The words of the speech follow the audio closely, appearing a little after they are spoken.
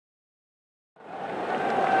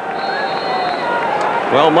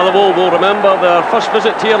Well, Motherwell will remember their first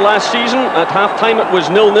visit here last season. At half-time it was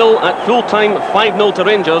 0-0, at full-time 5-0 to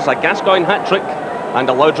Rangers, a Gascoigne hat-trick and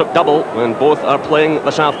a Laudrup double, and both are playing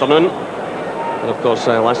this afternoon. And of course,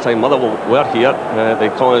 last time Motherwell were here, they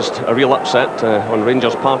caused a real upset on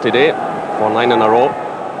Rangers Party Day for 9 in a row.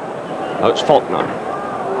 Now it's Faulkner,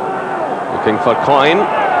 looking for Coyne.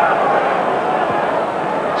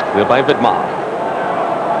 It's cleared by Vidmar.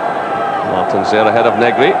 Martin's there ahead of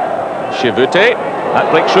Negri. Shivute. That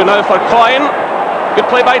breaks through now for Coyne. Good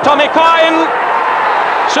play by Tommy Coyne.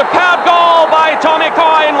 Superb goal by Tommy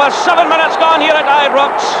Coyne with 7 minutes gone here at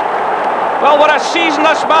Ibrox. Well, what a season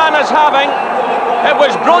this man is having. It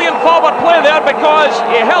was brilliant forward play there because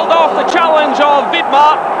he held off the challenge of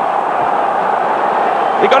Vidmar.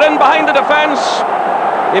 He got in behind the defence.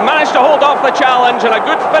 He managed to hold off the challenge, and a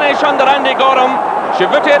good finish under Andy Gorham.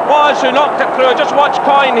 Shivute it was who knocked it through. Just watch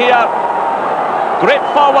Coyne here. Great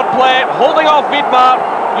forward play, holding off Vidmar,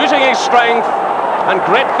 using his strength, and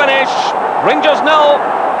great finish. Rangers 0,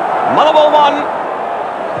 Motherwell 1.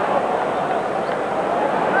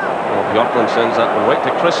 Well, Bjorklund sends that one right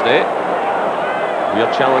to Christie.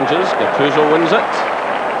 Weird challenges, Gattuso wins it.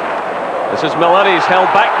 This is Miller, he's held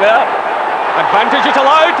back there. Advantage is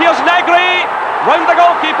allowed, here's Negri. Round the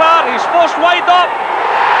goalkeeper, he's forced wide up.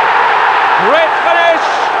 Great finish.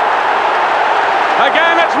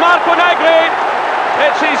 Again, it's Marco Negri.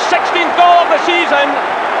 It's his 16th goal of the season,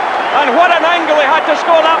 and what an angle he had to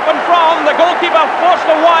score that one from. The goalkeeper forced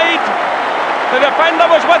him wide, the defender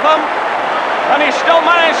was with him, and he still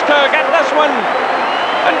managed to get this one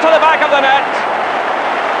into the back of the net.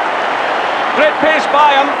 Great pace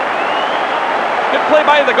by him, good play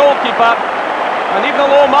by the goalkeeper, and even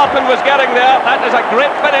though Martin was getting there, that is a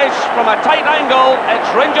great finish from a tight angle. It's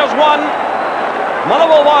Rangers 1,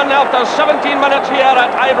 Motherwell 1 after 17 minutes here at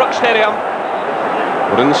Ibrox Stadium.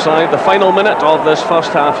 We're inside the final minute of this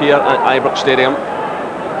first half here at Ibrox Stadium.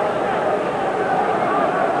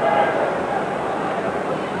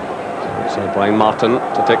 So Brian Martin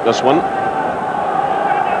to take this one.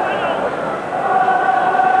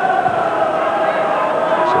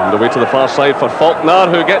 Send away to the far side for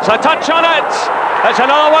Faulkner, who gets a touch on it. It's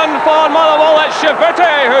another one for Motherwell. It's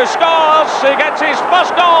Shivute who scores. He gets his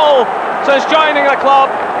first goal since joining the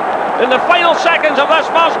club in the final seconds of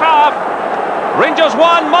this first half. Rangers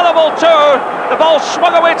 1, Motherwell 2. The ball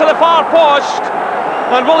swung away to the far post,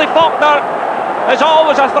 and Willie Faulkner is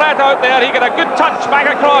always a threat out there. He got a good touch back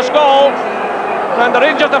across goal, and the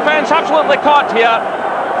Rangers defence absolutely caught here.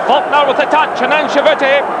 Faulkner with the touch, and then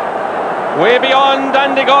Shivute way beyond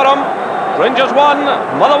Andy Gorham. Rangers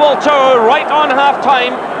 1, Motherwell 2, right on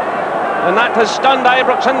half-time, and that has stunned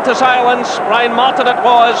Ibrox into silence. Brian Martin it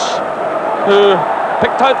was who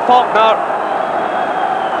picked out Faulkner.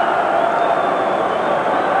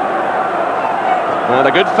 And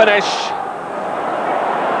a good finish.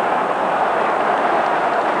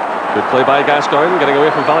 Good play by Gascoigne, getting away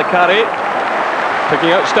from Valicari.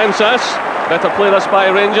 Picking out Stensis. Better play this by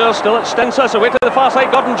Rangers. Still at Stensis, away to the far side.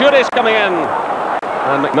 Gordon Jury's coming in.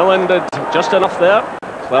 And McMillan did just enough there.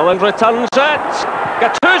 Cleland returns it.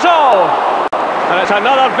 Gattuso! And it's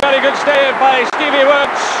another very good save by Stevie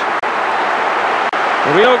Woods.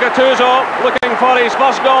 Rio Gattuso looking for his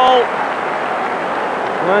first goal.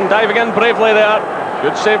 And diving in bravely there.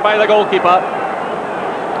 Good save by the goalkeeper.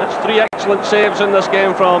 That's 3 excellent saves in this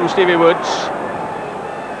game from Stevie Woods.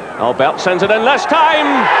 Albert sends it in this time.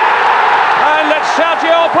 And it's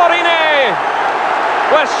Sergio Porrini.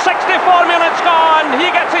 With 64 minutes gone, he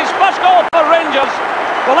gets his first goal for Rangers.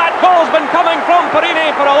 Well, that goal's been coming from Porrini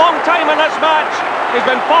for a long time in this match. He's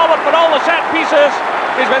been forward for all the set pieces.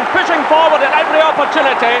 He's been pushing forward at every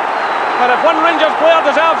opportunity. And if one Rangers player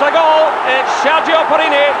deserves a goal, it's Sergio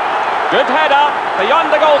Porrini. Good header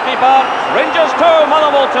beyond the goalkeeper. Rangers 2,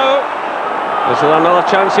 Motherwell 2. Is there another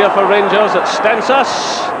chance here for Rangers? It's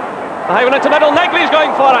Stensis. High one into middle. Negri's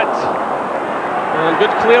going for it. And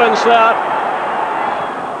good clearance there.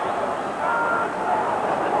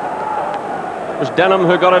 It was Denham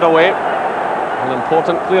who got it away. An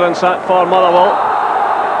important clearance that for Motherwell.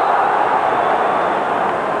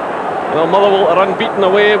 Well, Motherwell are unbeaten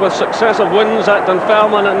away with successive wins at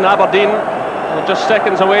Dunfermline and Aberdeen. They're just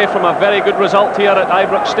seconds away from a very good result here at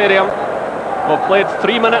Ibrox Stadium. We've played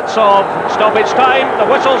 3 minutes of stoppage time. The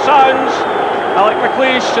whistle sounds. Alec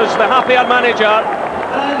McLeish is the happier manager.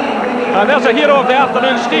 And there's a hero of the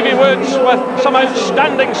afternoon, Stevie Woods, with some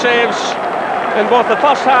outstanding saves in both the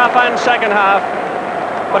first half and second half.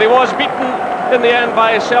 But he was beaten in the end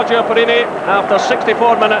by Sergio Porrini after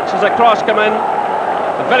 64 minutes as the cross came in.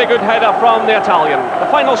 A very good header from the Italian. The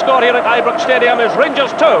final score here at Ibrox Stadium is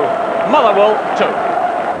Rangers 2, Motherwell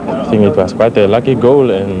 2. I think it was quite a lucky goal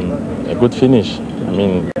and a good finish. I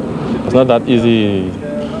mean, it's not that easy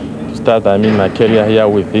to start, my career here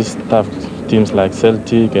with these tough teams like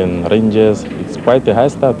Celtic and Rangers. It's quite a high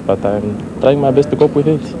start, but I'm trying my best to cope with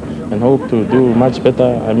it and hope to do much better,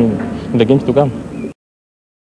 in the games to come.